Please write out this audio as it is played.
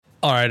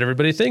All right,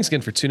 everybody. Thanks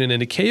again for tuning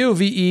in to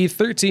KOVE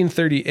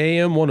 1330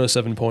 AM,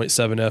 107.7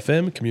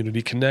 FM,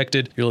 Community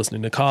Connected. You're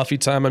listening to Coffee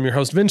Time. I'm your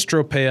host, Vince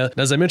Tropea. And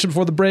as I mentioned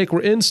before the break,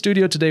 we're in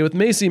studio today with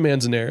Macy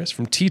Manzanares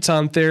from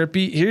Teton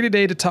Therapy, here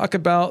today to talk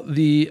about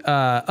the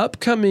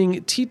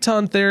upcoming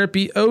Teton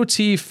Therapy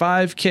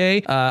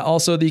OT5K,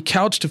 also the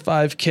Couch to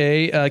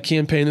 5K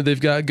campaign that they've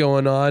got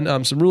going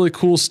on. Some really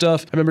cool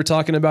stuff. I remember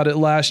talking about it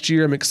last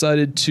year. I'm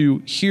excited to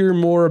hear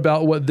more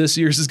about what this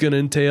year's is going to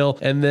entail.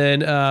 And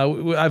then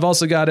I've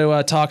also got to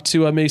talk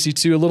to Macy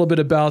too a little bit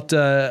about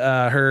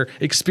her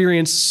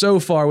experience so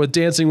far with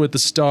Dancing with the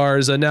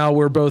Stars. Now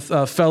we're both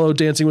fellow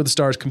Dancing with the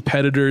Stars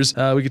competitors.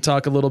 We could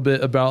talk a little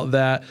bit about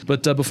that.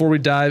 But before we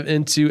dive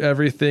into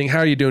everything, how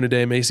are you doing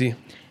today, Macy?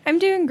 I'm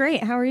doing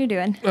great. How are you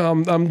doing?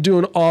 I'm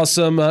doing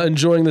awesome.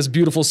 Enjoying this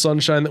beautiful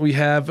sunshine that we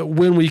have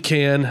when we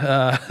can.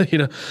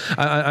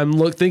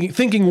 I'm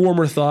thinking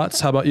warmer thoughts.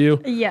 How about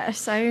you?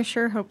 Yes, I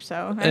sure hope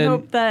so. I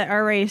hope that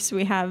our race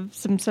we have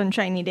some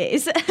sunshiny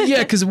days. Yeah,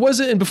 because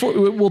and before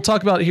we'll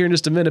talk about it here in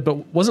just a minute, but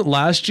wasn't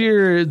last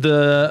year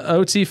the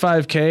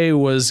OT5K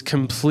was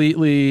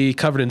completely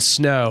covered in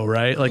snow,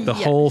 right? Like the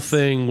whole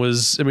thing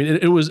was. I mean,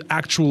 it was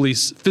actually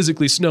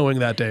physically snowing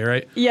that day,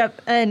 right?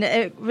 Yep, and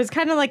it was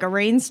kind of like a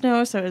rain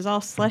snow, so it was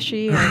all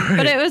slushy,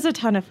 but it was a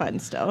ton of fun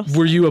still.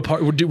 Were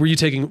you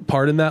taking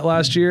part in that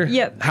last year?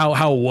 Yep.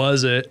 How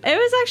was it? It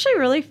was actually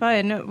really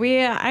fun.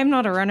 I'm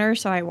not a runner,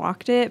 so I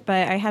walked it,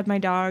 but I had my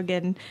dog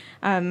and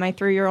my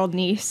 3-year-old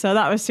niece, so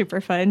that was super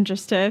fun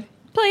just to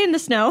play in the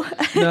snow.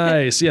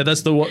 Nice. Yeah,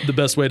 that's the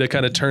best way to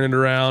kind of turn it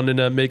around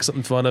and make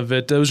something fun of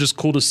it. It was just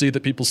cool to see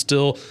that people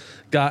still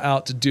got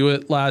out to do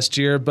it last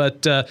year.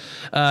 But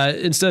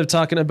instead of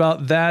talking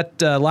about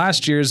that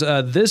last year's,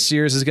 this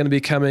year's is going to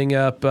be coming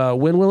up.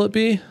 When will it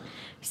be?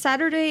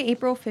 Saturday,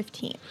 April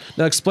 15th.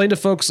 Now explain to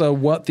folks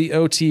what the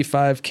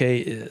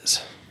OT5K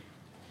is.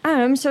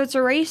 So it's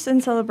a race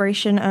in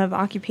celebration of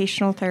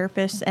occupational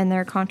therapists and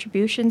their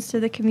contributions to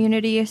the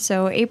community.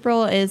 So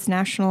April is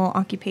National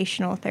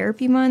Occupational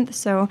Therapy Month.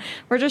 So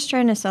we're just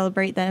trying to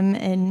celebrate them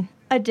in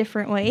a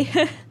different way.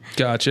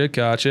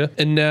 Gotcha.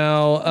 And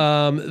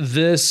now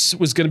this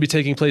was going to be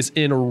taking place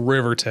in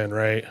Riverton,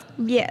 right?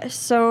 Yes.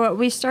 So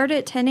we start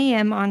at 10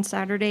 a.m. on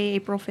Saturday,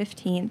 April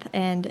 15th,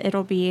 and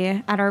it'll be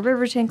at our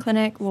Riverton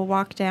clinic. We'll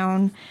walk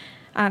down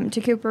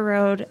to Cooper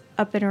Road,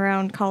 up and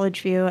around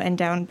College View, and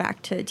down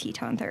back to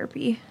Teton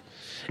Therapy.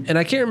 And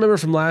I can't remember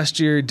from last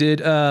year,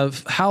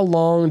 how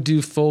long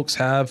do folks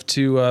have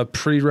to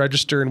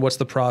pre-register, and what's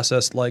the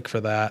process like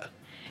for that?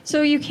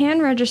 So you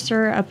can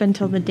register up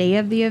until the day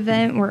of the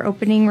event. We're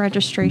opening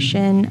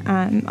registration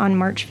on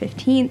March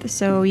 15th,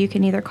 so you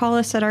can either call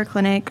us at our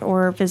clinic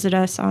or visit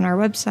us on our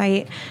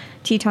website,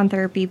 Teton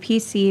Therapy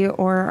PC,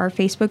 or our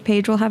Facebook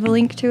page will have a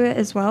link to it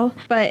as well.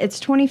 But it's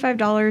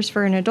 $25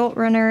 for an adult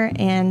runner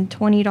and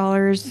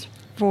 $20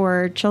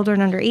 for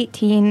children under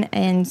 18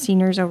 and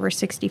seniors over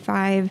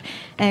 65,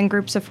 and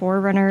groups of 4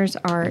 runners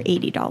are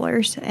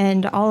 $80.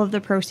 And all of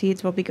the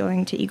proceeds will be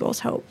going to Eagles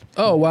Hope.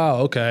 Oh, wow.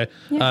 Okay.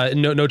 Yeah.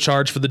 No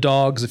charge for the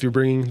dogs if you're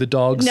bringing the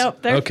dogs?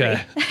 Nope, they're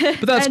okay. Free.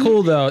 But that's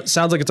cool, though. It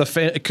sounds like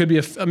it could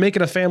be make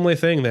it a family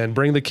thing then.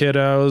 Bring the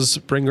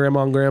kiddos, bring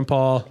grandma and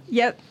grandpa.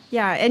 Yep.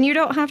 Yeah, and you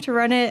don't have to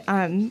run it.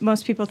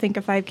 Most people think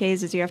of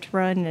 5Ks as you have to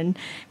run and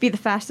be the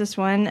fastest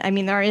one. I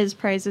mean, there is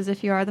prizes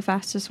if you are the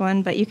fastest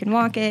one, but you can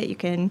walk it, you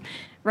can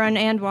run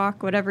and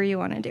walk, whatever you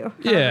want to do,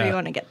 however you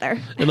want to get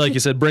there. And like you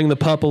said, bring the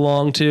pup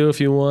along too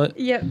if you want.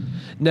 Yep.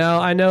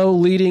 Now, I know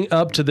leading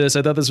up to this,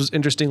 I thought this was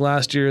interesting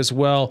last year as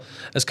well,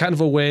 as kind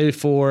of a way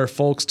for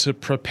folks to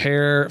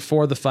prepare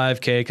for the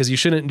 5K, because you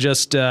shouldn't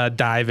just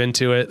dive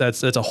into it.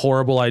 That's a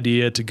horrible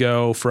idea to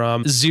go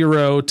from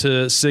 0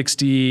 to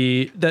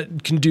 60.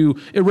 That can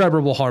do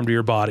irreparable harm to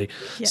your body.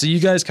 Yes. So you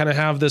guys kind of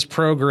have this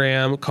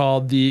program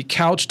called the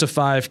Couch to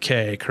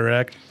 5K,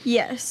 correct?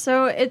 Yes.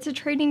 So it's a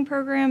training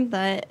program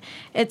that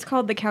it's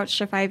called the Couch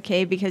to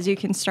 5K because you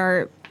can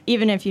start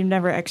even if you've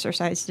never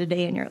exercised a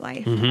day in your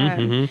life.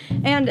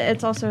 And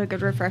it's also a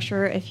good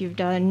refresher if you've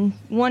done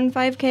one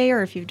 5K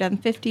or if you've done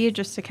 50,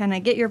 just to kind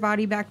of get your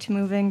body back to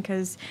moving,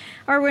 because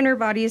our winter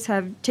bodies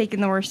have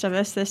taken the worst of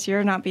us this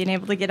year, not being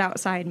able to get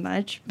outside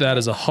much. That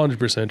is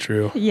 100%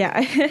 true.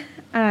 Yeah.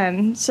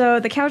 So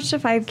the Couch to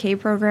 5K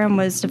program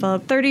was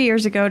developed 30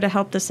 years ago to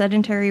help the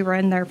sedentary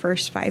run their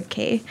first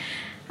 5K.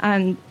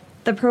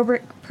 The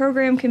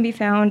program can be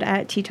found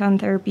at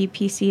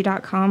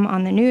tetontherapypc.com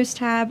on the news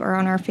tab, or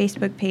on our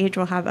Facebook page.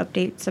 We'll have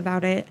updates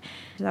about it.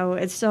 So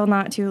it's still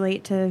not too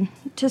late to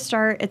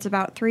start. It's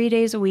about 3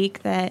 days a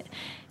week that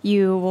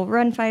you will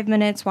run 5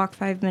 minutes, walk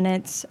 5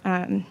 minutes,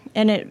 and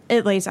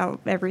it lays out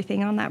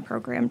everything on that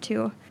program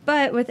too.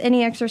 But with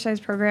any exercise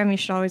program, you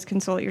should always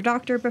consult your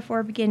doctor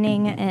before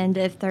beginning, and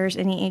if there's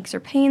any aches or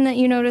pain that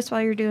you notice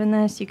while you're doing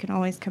this, you can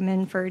always come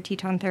in for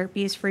Teton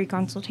Therapy's free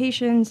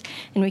consultations,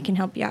 and we can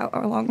help you out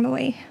along the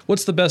way.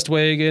 What's the best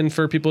way, again,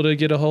 for people to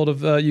get a hold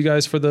of you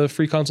guys for the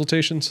free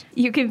consultations?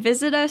 You can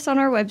visit us on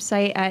our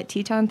website at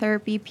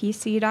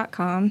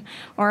tetontherapypc.com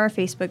or our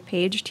Facebook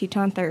page,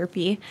 Teton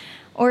Therapy.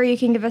 Or you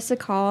can give us a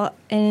call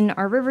in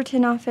our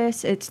Riverton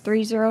office. It's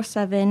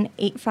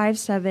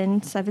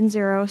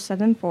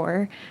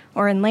 307-857-7074.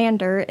 Or in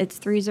Lander, it's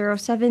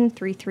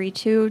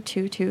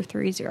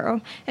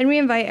 307-332-2230. And we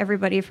invite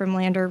everybody from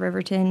Lander,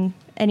 Riverton,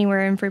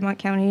 anywhere in Fremont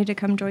County to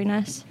come join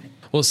us.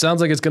 Well, it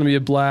sounds like it's going to be a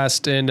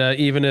blast, and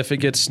even if it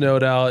gets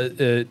snowed out,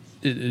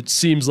 it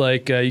seems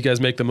like you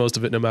guys make the most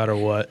of it no matter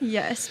what.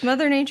 Yes,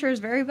 Mother Nature is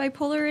very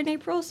bipolar in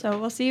April, so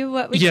we'll see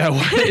what we Yeah,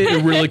 can.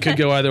 it really could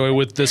go either way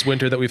with this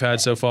winter that we've had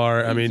so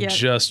far. I mean, Yep.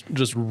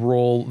 just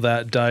roll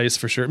that dice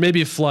for sure.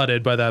 Maybe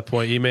flooded by that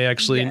point. You may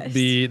actually Yes.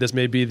 this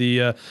may be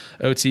the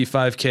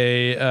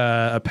OT5K,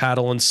 a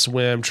paddle and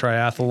swim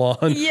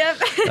triathlon.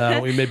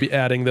 Yep. We may be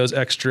adding those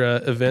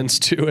extra events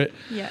to it.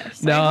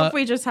 Yes. Now, I hope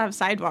we just have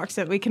sidewalks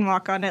that we can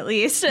walk on at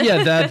least.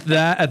 Yeah, that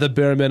at the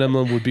bare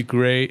minimum would be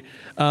great.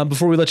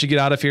 Before we let you get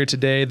out of here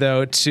today,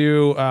 though,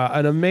 too,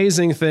 an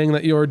amazing thing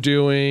that you're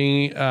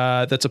doing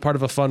that's a part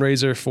of a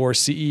fundraiser for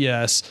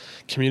CES,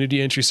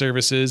 Community Entry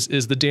Services,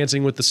 is the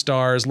Dancing with the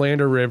Stars,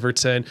 Lander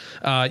Riverton.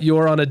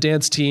 You're on a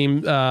dance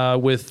team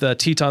with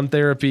Teton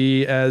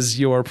Therapy as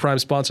your prime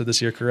sponsor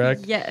this year,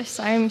 correct? Yes,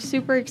 I'm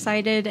super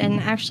excited. And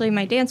actually,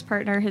 my dance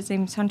partner, his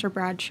name's Hunter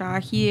Bradshaw.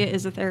 He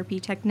is a therapy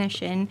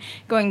technician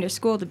going to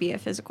school to be a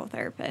physical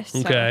therapist.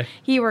 Okay. So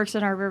he works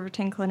in our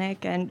Riverton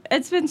clinic, and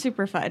it's been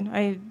super fun.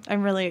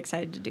 I'm really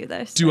excited to do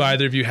this. Do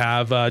either of you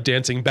have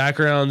dancing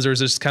backgrounds, or is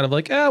this kind of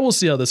like, we'll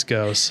see how this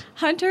goes?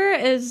 Hunter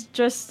is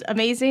just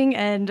amazing,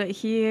 and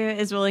he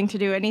is willing to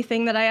do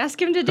anything that I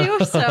ask him to do.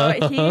 So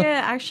he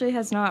actually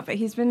has not, but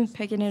he's been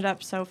picking it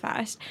up so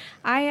fast.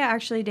 I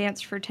actually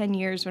danced for 10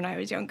 years when I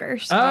was younger.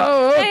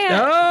 So Okay.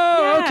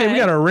 yeah. Okay. We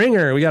got a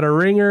ringer. We got a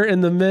ringer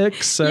in the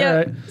mix. All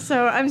Yep. right.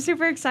 So I'm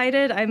super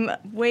excited. I'm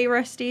way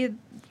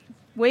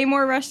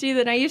more rusty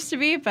than I used to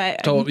be,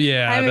 but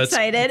I'm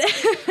excited.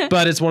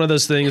 But it's one of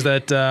those things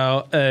that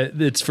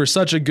it's for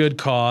such a good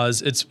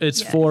cause. It's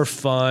Yes. for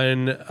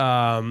fun.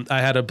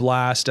 I had a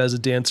blast as a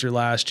dancer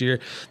last year.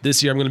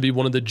 This year I'm going to be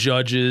one of the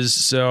judges.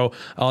 So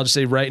I'll just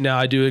say right now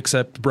I do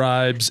accept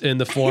bribes in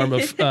the form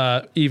of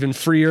even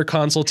freer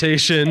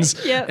consultations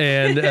Yep.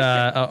 and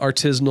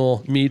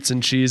artisanal meats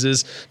and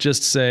cheeses.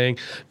 Just saying.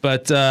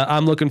 But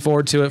I'm looking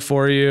forward to it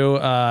for you.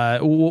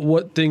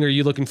 What thing are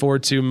you looking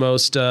forward to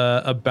most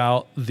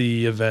about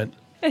the event?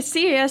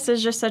 CES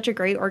is just such a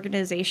great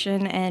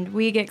organization, and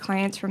we get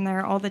clients from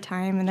there all the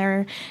time, and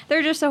they're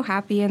just so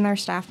happy, and their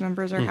staff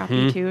members are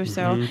happy too.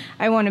 So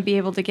I want to be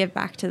able to give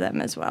back to them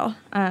as well,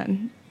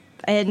 and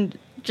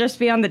just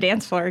be on the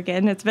dance floor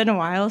again. It's been a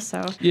while,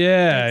 so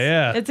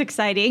it's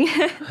exciting,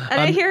 and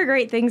I hear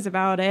great things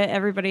about it.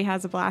 Everybody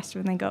has a blast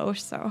when they go.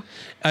 So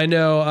I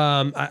know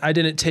I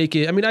didn't take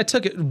it. I mean, I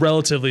took it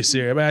relatively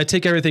serious. I mean, I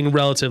take everything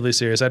relatively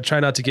serious. I try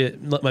not to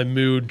let my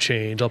mood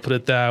change. I'll put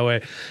it that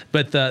way.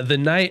 But the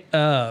night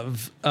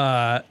of,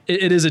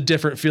 it is a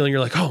different feeling.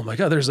 You're like, oh my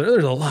God, there's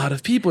a lot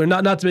of people. And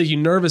not to make you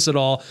nervous at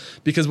all,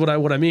 because what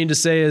I mean to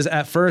say is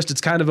at first it's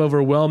kind of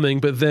overwhelming,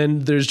 but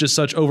then there's just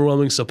such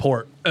overwhelming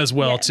support as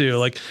well too.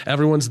 Like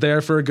everyone's there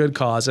for a good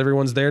cause.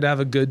 Everyone's there to have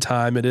a good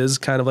time. It is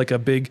kind of like a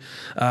big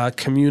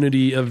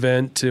community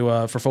event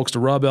for folks to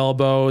rub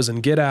elbows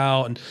and get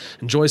out and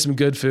enjoy some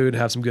good food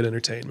and have some good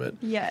entertainment.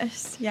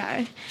 yes,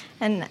 yeah.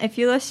 And if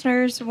you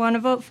listeners want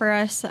to vote for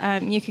us,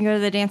 you can go to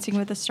the Dancing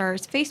with the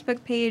Stars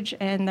Facebook page,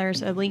 and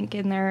there's a link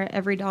in there.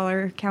 Every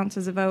dollar counts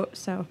as a vote.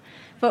 So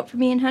vote for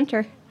me and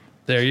Hunter.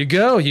 There you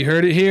go. You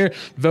heard it here.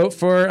 Vote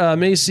for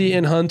Macy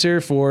and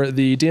Hunter for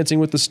the Dancing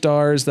with the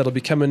Stars. That'll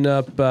be coming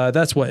up.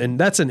 That's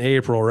in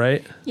April,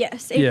 right?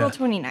 Yes, April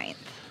 29th.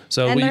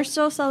 So they're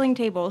still selling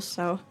tables,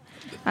 so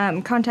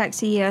contact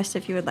CES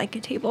if you would like a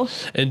table.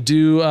 And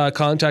do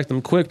contact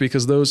them quick,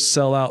 because those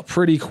sell out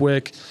pretty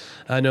quick.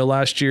 I know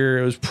last year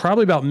it was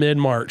probably about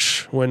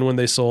mid-March when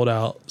they sold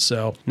out.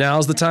 So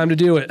now's the time to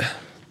do it.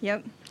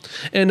 Yep.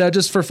 And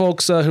just for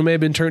folks who may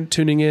have been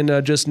tuning in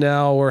just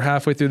now or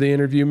halfway through the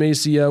interview,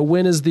 Macy,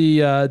 when is the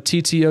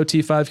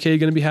TTOT5K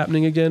going to be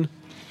happening again?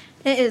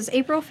 It is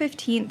April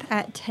 15th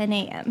at 10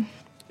 a.m.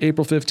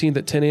 April 15th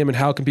at 10 a.m. And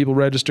how can people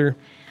register?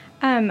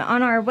 On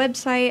our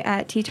website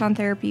at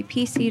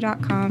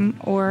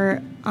tetontherapypc.com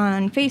or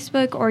on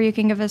Facebook, or you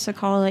can give us a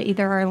call at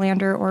either our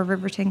Lander or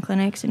Riverton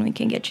clinics, and we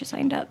can get you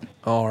signed up.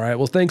 All right.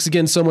 Well, thanks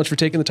again so much for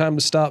taking the time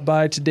to stop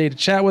by today to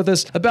chat with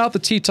us about the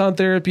Teton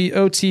Therapy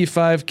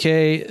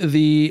OT5K,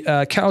 the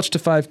Couch to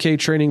 5K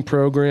training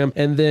program,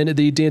 and then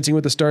the Dancing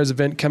with the Stars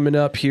event coming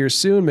up here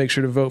soon. Make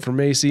sure to vote for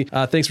Macy.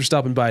 Thanks for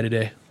stopping by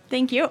today.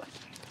 Thank you. All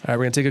right.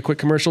 We're going to take a quick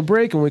commercial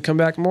break. When we come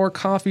back, more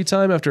coffee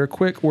time after a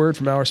quick word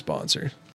from our sponsor.